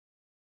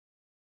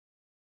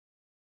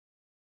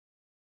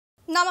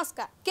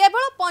नमस्कार।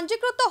 केवल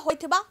पंजीकृत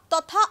होइथिबा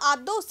तथा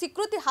आदौ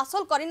स्वीकृति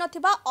हासिल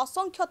करिनथिबा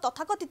असंख्य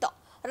तथाकथित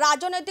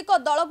राजनैतिक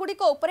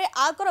दलगुड़िक उपरे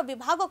आयकर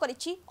विभाग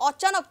करिछि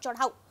अचानक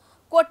चढ़ाऊ।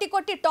 कोटी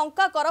कोटी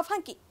टंका कर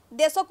फांकी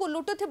देश को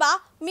लुटुथिबा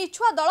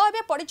मिछुआ दल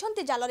एबे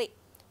पड़िछंती जालरे।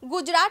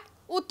 गुजरात,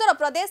 उत्तर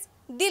प्रदेश,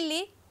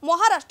 दिल्ली,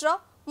 महाराष्ट्र,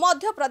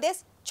 मध्य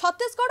प्रदेश,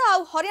 छत्तीसगढ़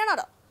आउ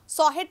हरियाणार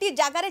 100टी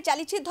जगार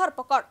चली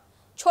धरपकड़।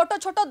 छोट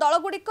छोट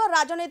दलगुड़िक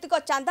राजनैतिक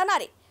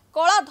चांदानारे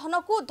कला धन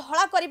को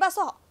धला करने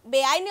सह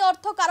बेआईन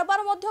अर्थ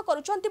कारोबार मध्य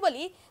करुछंती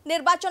बोली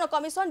निर्वाचन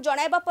कमिशन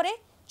जणाइबा परे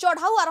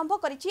चढ़ाऊ आरंभ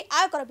करिछि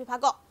आयकर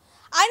विभाग।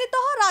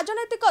 आईनतः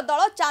राजनैतिक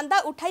दल चांदा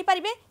उठाई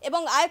पारिबे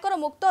एवं आयकर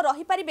मुक्त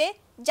रही पारिबे,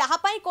 जहा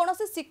पई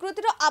कोनोसी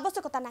स्वीकृतिर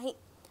आवश्यकता नाही।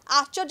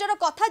 आश्चर्यर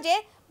कथा जे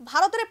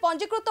भारत में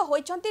पंजीकृत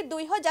होइछंती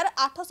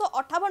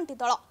 2858टी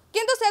दल,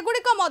 किंतु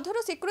सेगुड़िक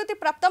मध्यरु स्वीकृति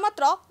प्राप्त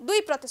मात्र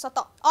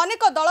 2%।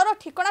 अनेक दलर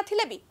ठिकणा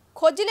थिले भी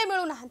खोजिले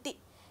मिलु नाहंती।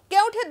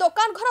 केउठी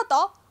दुकान घर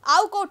तो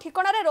आउ को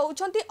ठिकणारे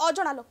रहउछंती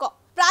अजणा लोक।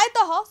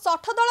 प्रायतः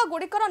 60 दल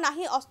गुड़िकर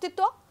नाही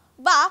अस्तित्व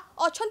बा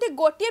अछंती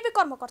गोटिए भी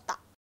कर्मकर्ता।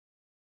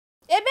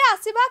 एबे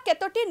आसीबा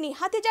केतोटी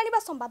निहाती जानिबा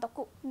संवाद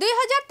को।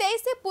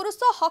 2023 पुरुष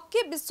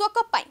हॉकी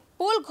विश्वकप पाई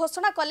पूल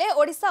घोषणा कले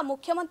ओडिशा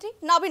मुख्यमंत्री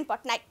नवीन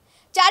पटनायक।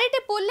 4टी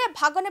पूल ले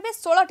भाग नेबे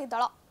 16टी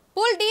दल।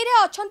 पूल डी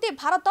रे अछंती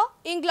भारत,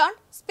 इंग्लैंड,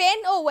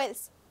 स्पेन और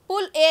वेल्स।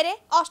 पूल ए रे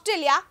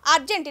ऑस्ट्रेलिया,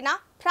 अर्जेंटीना,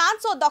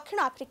 फ्रांस और दक्षिण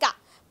अफ्रीका।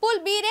 पूल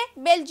बी रे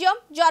Belgium,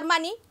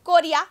 Germany,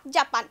 Korea,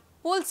 Japan.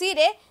 Pool C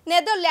रे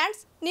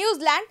नेदरलैंड्स,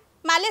 न्यूजीलैंड,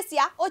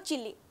 मालेशिया और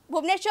चिली।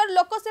 भुवनेश्वर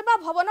लोकसेवा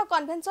भवन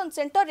कन्वेंशन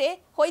सेंटर रे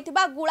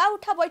होइतिबा गुळा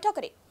उठा बैठक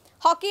रे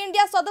हॉकी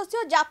इंडिया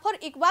सदस्य जाफर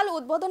इकबाल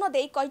उद्बोधन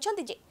देई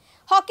कहिसंती जे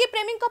हॉकी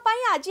प्रेमीक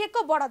पई आज एक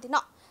बड़ दिन।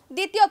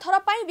 द्वितीय थर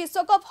पई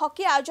विश्वकप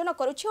हॉकी आयोजन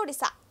करुछि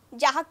ओडिशा,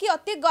 जहा कि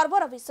अति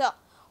गर्वर विषय।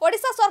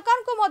 ओडिशा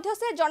सरकार को मध्य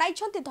से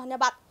जणाइछंती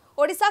धन्यवाद।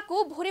 ओडिशा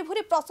को भूरी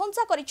भूरी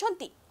प्रशंसा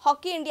करिछंती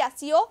हॉकी इंडिया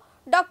सीईओ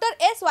डॉक्टर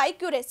एस.वाई.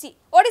 क्यूरेसी।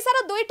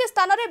 ओडिशार 2टी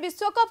स्थान रे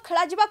विश्वकप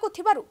खेला जिबाकु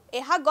थिबारु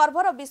एहा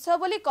गर्वर विषय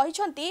बोली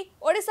कहिछंती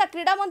ओडिशा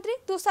क्रीडा मंत्री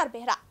Tushar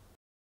Behera.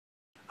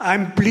 I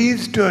am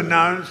pleased to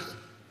announce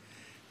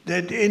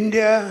that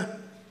India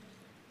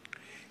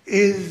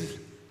is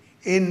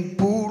in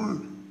Pool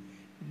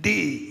D.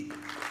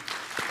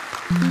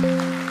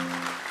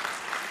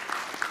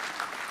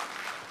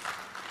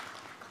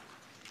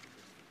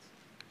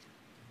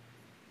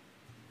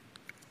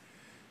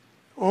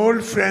 All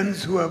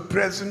friends who are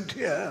present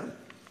here,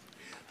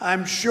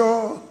 I'm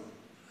sure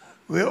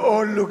we're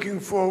all looking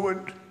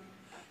forward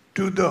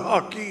to the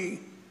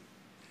hockey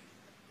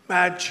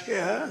match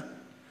here,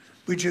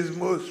 which is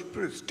most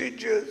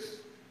prestigious,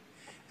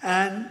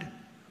 and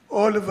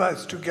all of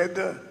us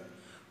together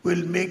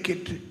will make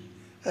it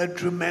a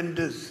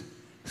tremendous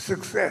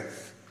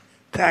success.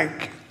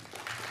 Thank you.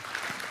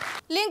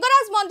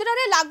 Lingaraj मंदिर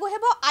रे लागू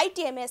हेबो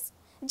ITMS,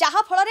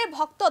 जहा फल रे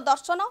भक्त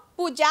दर्शन,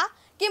 पूजा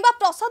किंबा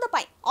प्रसाद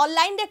पाई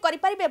online रे करि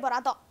परिबे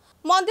बराद।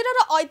 मंदिरर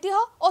ऐतिह्य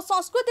और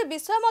संस्कृति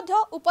विषय मध्य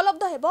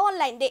उपलब्ध हेबो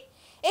ऑनलाइन रे।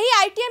 एही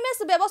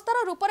ITMS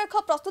व्यवस्थार रूपरेख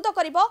प्रस्तुत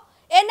करिबो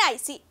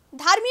NIC।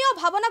 धार्मीय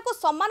भावना को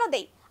सम्मान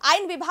देई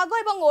आईन विभाग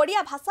एवं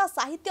ओडिया भाषा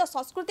साहित्य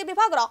संस्कृति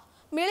विभाग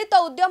मिलित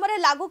उद्यम रे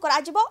लागू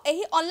कराजिबो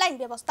एही ऑनलाइन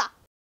व्यवस्था।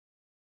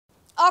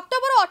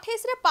 अक्टोबर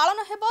 28 रे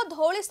पालन हेबो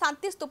धौली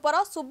शांति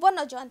स्तूपर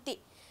सुवर्ण जयंती।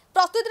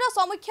 प्रस्तुतिर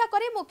समीक्षा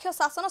करी मुख्य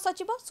शासन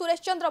सचिव सुरेश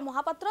चंद्र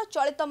महापात्र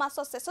चलित मास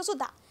शेष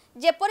सुधा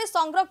जेपरि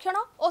संरक्षण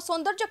और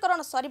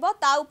सौंदर्यकरण सरिबो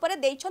ता उपरे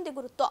देइछन्ति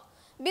गुरुत्व।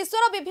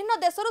 विश्वर विभिन्न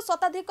देशरु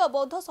शताधिक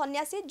बौद्ध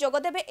सन्यासी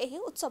जोगदेबे एही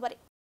उत्सव रे।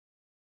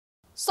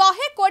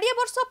 120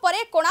 वर्ष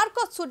परे कोणार्क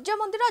सूर्य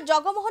मंदिर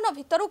जगमोहन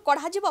भितरु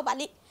कढाजिबो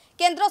बाली।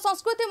 केंद्र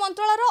संस्कृति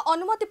मंत्रालयर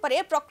अनुमति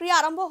परे प्रक्रिया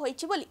आरंभ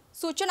होईछि बोली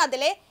सूचना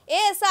देले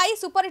ASI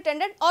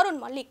सुपरिटेंडेंट अरुण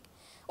मल्लिक।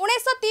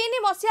 1903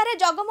 मसीह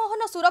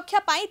जगमोहन सुरक्षा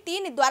पाई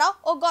 3 द्वार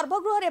और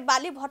गर्भगृह रे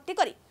बाली भर्ती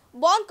करी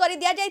बंद कर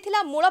दिया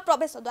जाइथिला मूल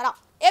प्रवेश द्वार।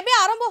 एबे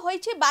आरंभ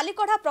होईछि बाली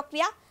कढ़ा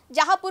प्रक्रिया,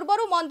 जहा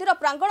पूर्वरु मंदिर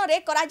प्रांगण रे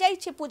करा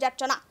जाइछि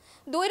पूजार्चना।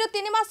 2 ରୁ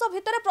 3 मास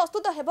भितरे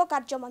प्रस्तुत हेबो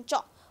कार्यमंच।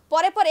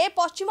 परे परे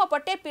पश्चिम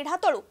पटे पीढ़ा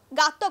तळु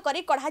गात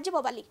करी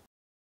कढ़ाजिबो बाली।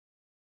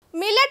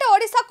 मिलेट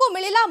ओडिशा को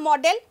मिलिला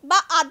मॉडल बा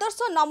आदर्श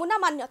नमूना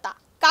मान्यता।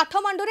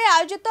 काठमांडू रे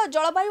आयोजित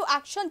जलवायु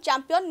एक्शन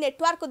चैंपियन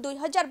नेटवर्क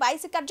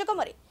 2022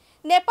 कार्यक्रम रे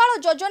नेपाल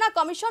योजना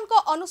कमिशन को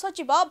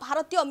अनुसचिव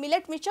भारतीय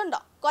मिलेट मिशन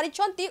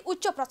करिछंती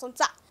उच्च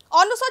प्रशंसा।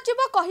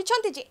 अनुसचिव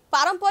कहिछंती जे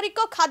पारंपरिक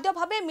खाद्य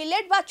भाबे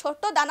मिलेट बा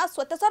छोट दाना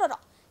श्वेतसारर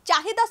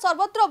चाहिदा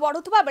सर्वत्र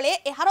बढ़ुथबा बेले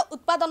एहार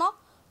उत्पादन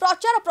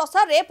प्रचार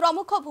प्रसार रे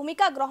प्रमुख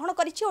भूमिका ग्रहण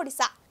करिछि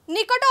ओडिशा।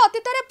 निकट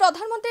अतीत रे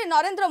प्रधानमंत्री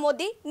नरेंद्र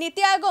मोदी,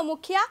 नीति आयोग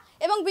मुखिया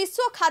एवं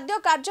विश्व खाद्य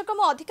कार्यक्रम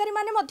अधिकारी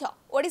माने मध्य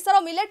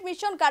ओडिशार मिलेट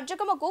मिशन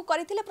कार्यक्रम को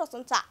करिथिले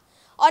प्रशंसा।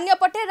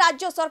 अन्यपटे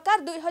राज्य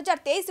सरकार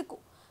 2023 को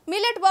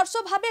मिलेट वर्ष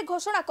भाबे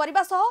घोषणा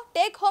करबा सह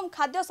टेक होम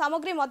खाद्य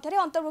सामग्री मध्यरे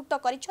अंतर्भुक्त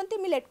करिसंती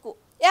मिलेट को।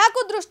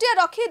 एहाकु दृष्टि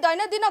रखी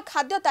दैनंदिन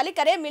खाद्य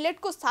तालिका रे मिलेट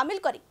को शामिल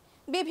करी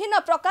विभिन्न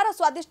प्रकार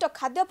स्वादिष्ट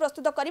खाद्य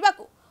प्रस्तुत करबा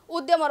को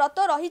उद्यमरत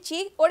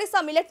रहिछि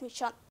ओडिशा मिलेट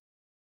मिशन।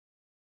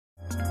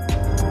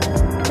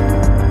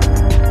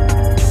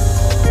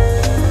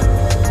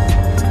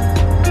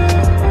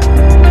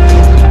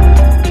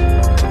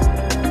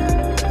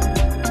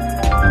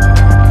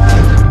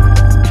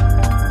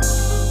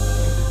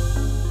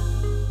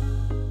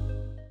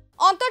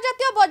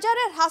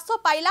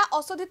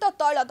 अशोधित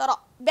तैल दर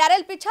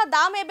ब्यारेल पिछा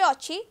दाम एबे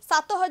अछि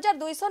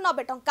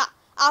 7290 टंका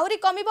आहुरी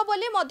कमिबो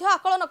बोली मध्य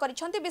आकलन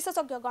करिसेंति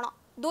विशेषज्ञगण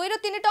 2 ରୁ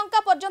 3 टंका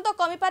पर्यंत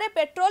कमी पारे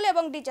पेट्रोल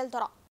एवं डीजेल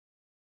दर।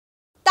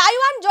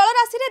 ताइवान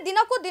जलराशि रे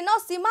दिनकु दिन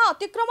सीमा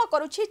अतिक्रम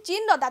करुछि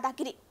चीन रो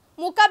दादागिरी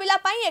मुकाबिला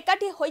पाई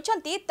एकाठी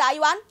होइछंती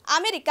ताइवान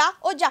अमेरिका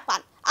और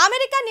जापान।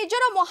 अमेरिका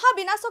निजर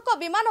महाविनाशक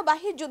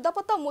विमानवाही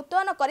युद्धपोत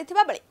मुतयन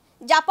करिथिबा बेले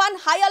जापान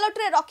हाई अलर्ट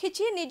रे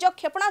रखिछि निज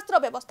क्षेपणास्त्र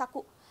व्यवस्था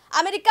को।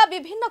 अमेरिका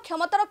विभिन्न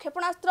क्षमतार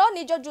क्षेपणास्त्र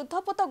निज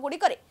युद्धपोत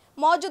गुड़िकरे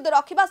मौजूद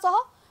रखिबा सह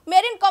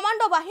मेरीन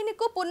कमांडो बाहिनी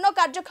को पूर्ण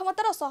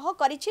कार्यक्षमतार सह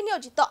करिछि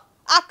नियोजित।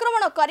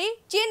 आक्रमण करी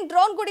चीन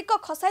ड्रोन गुड़िक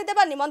खसाई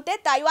देबा निमंते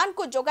ताइवान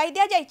को जोगाई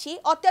दिया जाइछि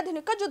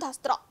अत्याधुनिक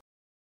युद्धास्त्र।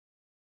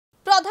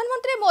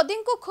 प्रधानमंत्री मोदी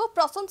को खूब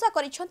प्रशंसा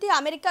करिसेंति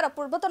अमेरिकार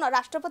पूर्वतन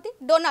राष्ट्रपति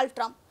डोनाल्ड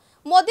ट्रम्प।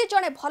 मोदी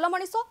जने भल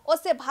मनिष और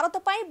से भारत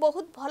पाई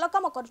बहुत भल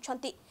काम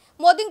करुछंती।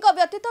 मोदी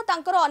व्यतीत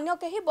तांकर अन्य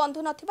केही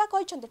बंधु नथिबा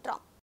कहिसेंति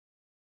ट्रम्प।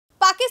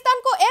 पाकिस्तान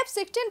को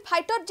F-16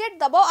 फाइटर जेट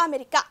दब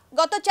अमेरिका।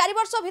 गत 4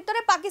 वर्ष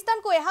भितरे पाकिस्तान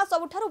को यह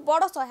सबुठारु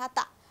बड़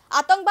सहायता।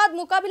 आतंकवाद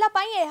मुकाबिला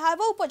पाई यह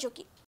हेबो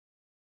उपयोगी।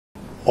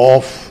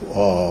 Of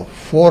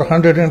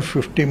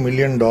 $450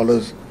 million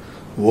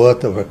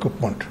worth of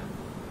equipment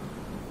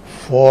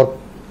for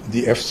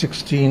the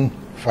F-16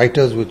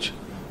 fighters which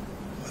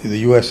the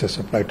US has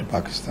supplied to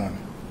Pakistan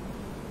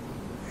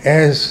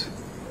as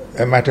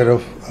a matter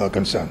of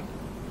concern.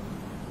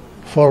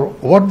 For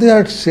what they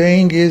are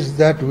saying is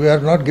that we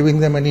are not giving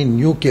them any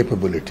new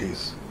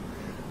capabilities.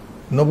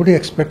 Nobody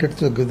expected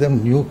to give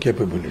them new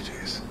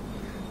capabilities.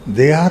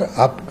 They are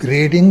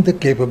upgrading the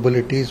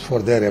capabilities for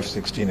their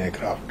F-16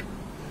 aircraft.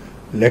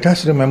 Let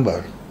us remember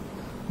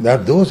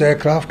that those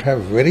aircraft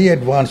have very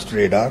advanced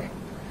radar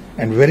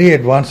and very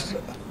advanced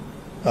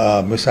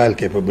missile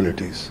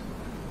capabilities.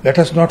 Let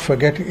us not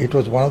forget it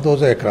was one of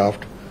those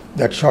aircraft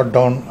that shot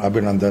down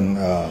Abhinandan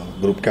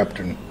group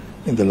captain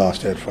in the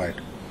last air fight.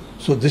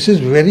 So this is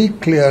very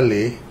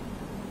clearly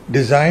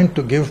designed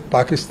to give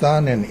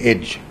Pakistan an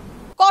edge.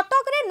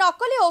 Cuttack रे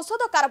नकली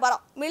औषध कारबार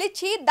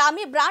मिलिछि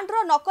दामी brand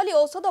रो नकली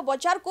औषध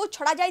बाजार को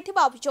छड़ा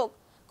जाइथिबा अभियोग।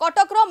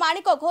 कटक रो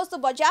माणिक घोष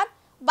बाजार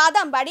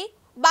बादामबाड़ी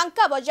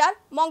बांका बाजार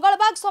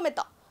मंगलबाग समेत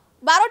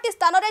 12टी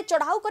स्थान रे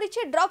चढ़ाऊ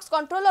करिछि ड्रग्स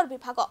कंट्रोलर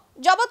विभाग।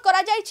 जबत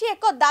करा जाइछि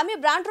एक दामी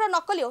ब्रांड रो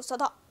नकली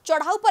औषध।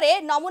 चढ़ाऊ परे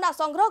नमूना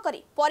संग्रह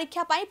करी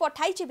परीक्षा पाई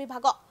पठाइछि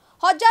विभाग।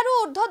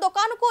 हजारू ऊर्ध्व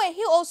दुकान को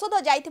एही औषध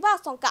जाइथिबा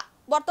आशंका।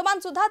 वर्तमान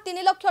सुधा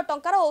 3 लाख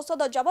टंकार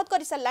औषध जबत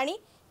करि सल्लाणी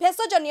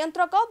भेषज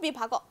नियंत्रक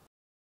विभाग।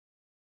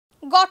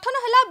 गठन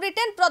हेला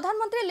ब्रिटेन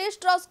प्रधानमंत्री लिज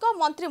ट्रस को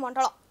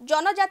मंत्रिमंडल।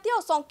 जनजाति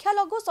और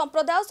संख्यालघु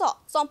संप्रदाय सह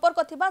संपर्क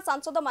थिबा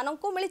सांसद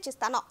माननकु मिलिछि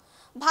स्थान।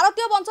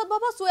 भारतीय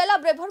वंशोद्भव सुएला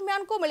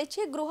ब्रेभरम्यान को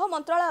मिलिछि गृह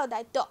मंत्रालय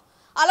दायित्व।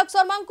 आलोक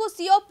शर्मा को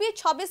COP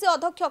 26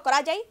 अध्यक्ष करा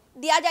जाई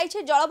दिया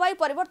जाइछि जलवायु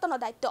परिवर्तन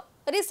दायित्व।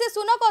 ऋषि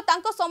सुनक और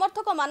तांको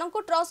समर्थक माननकु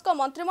ट्रस को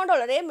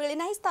मंत्रिमंडल रे मिलि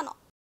नाही स्थान।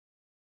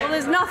 Well,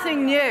 there's nothing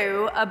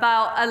new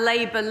about a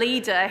Labour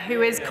leader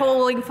who is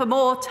calling for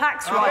more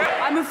tax rise.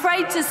 I'm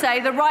afraid to say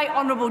the right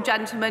honourable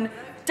gentleman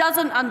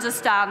doesn't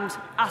understand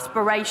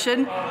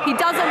aspiration. He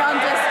doesn't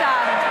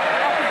understand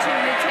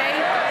opportunity.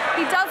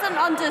 He doesn't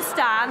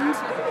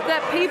understand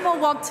that people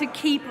want to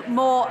keep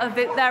more of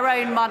their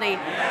own money.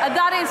 And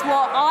that is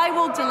what I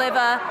will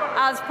deliver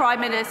as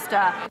Prime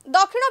Minister.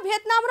 दक्षिण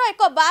Vietnam रो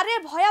एक बार रे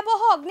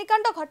भयावह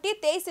अग्निकांड घटी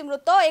 23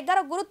 मृत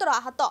 11 गुरुतर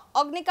आहत।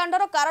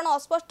 अग्निकांडर कारण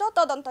अस्पष्ट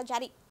तदंत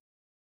जारी।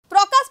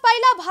 प्रकाश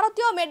पाइला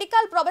भारतीय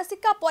मेडिकल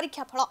प्रवेशिका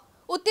परीक्षा फल।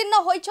 उत्तीर्ण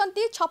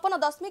होइछंती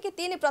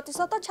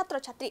 56.3% छात्र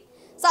छात्री।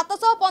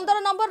 715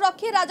 नंबर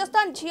रखी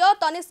Rajasthan झियो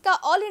Tanishka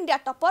all India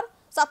topper.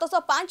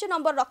 705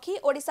 number रखी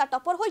ओडिशा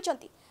टॉपर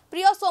होइछंती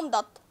प्रिय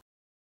सोमदत्त।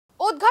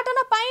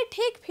 उद्घाटन पाई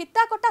ठीक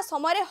फिता कटा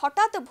समय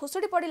हठात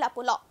भुसुड़ी पड़िला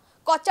पुल।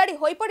 कचाड़ी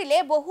होई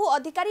पड़िले बहु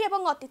अधिकारी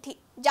एवं अतिथि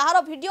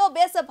jar video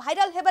base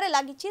viral Hebare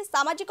लागिछि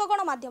सामाजिक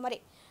गणमाध्यम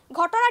रे।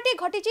 घटनाटी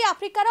घटिछि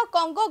आफ्रिकार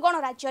कंगो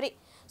गणराज्य रे।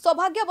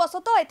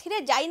 सौभाग्यवशत एथिरे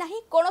जाई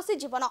नाही कोनोसी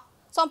जीवन।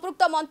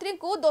 संपृक्त मंत्री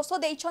को दोष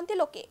देइछंती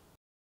लोके।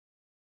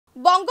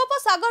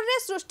 बंगोपसागर रे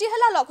सृष्टि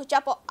हेला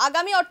लघुचाप।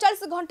 आगामी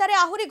 48 घंटा रे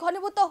आहुरी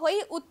घनीभूत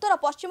होई उत्तर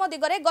पश्चिम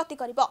दिगरे गति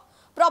करिबो।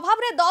 प्रभाव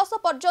रे 10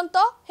 पर्यंत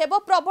हेबो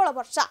प्रबल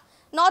वर्षा।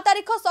 9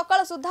 तारिख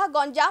सकाळ सुधा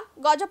गंजाम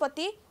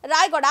गजपति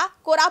रायगड़ा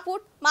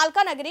कोरापुट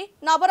मालकानगिरी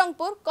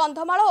नवरंगपुर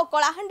कंधमाल और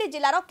कलाहांडी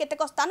जिलार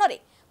केतेक स्थान रे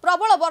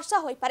प्रबल वर्षा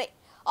होई पारे।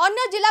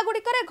 अन्य जिला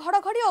गुड़िकरे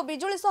घड़घड़ी और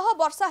बिजुली सह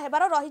वर्षा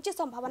हेबार रहिछि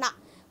संभावना।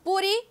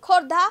 पुरी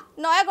खोर्धा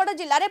नयागढ़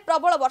जिले में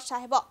प्रबल वर्षा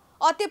हेब।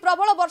 अति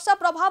प्रबल वर्षा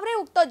प्रभाव में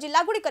उक्त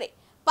जिला गुड़िकरे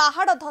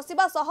पहाड़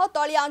धसीबा सह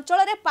तलिया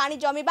अंचल में पानी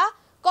जमीबा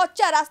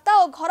कच्चा रास्ता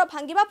और घर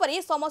भांगिबा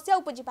परी समस्या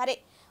उपजि पारे।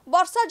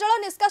 वर्षा जल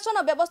निष्कासन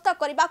व्यवस्था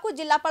करने को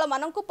जिलापाल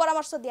माननकु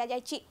परामर्श दिया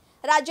जाइछि।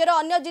 राज्यर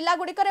अन्य जिला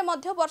गुड़िकरे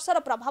मध्य वर्षार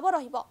प्रभाव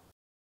रहिबो।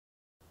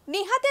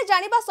 निहाते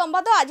जानिबा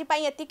संवाद आज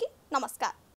पई एतिकी। नमस्कार।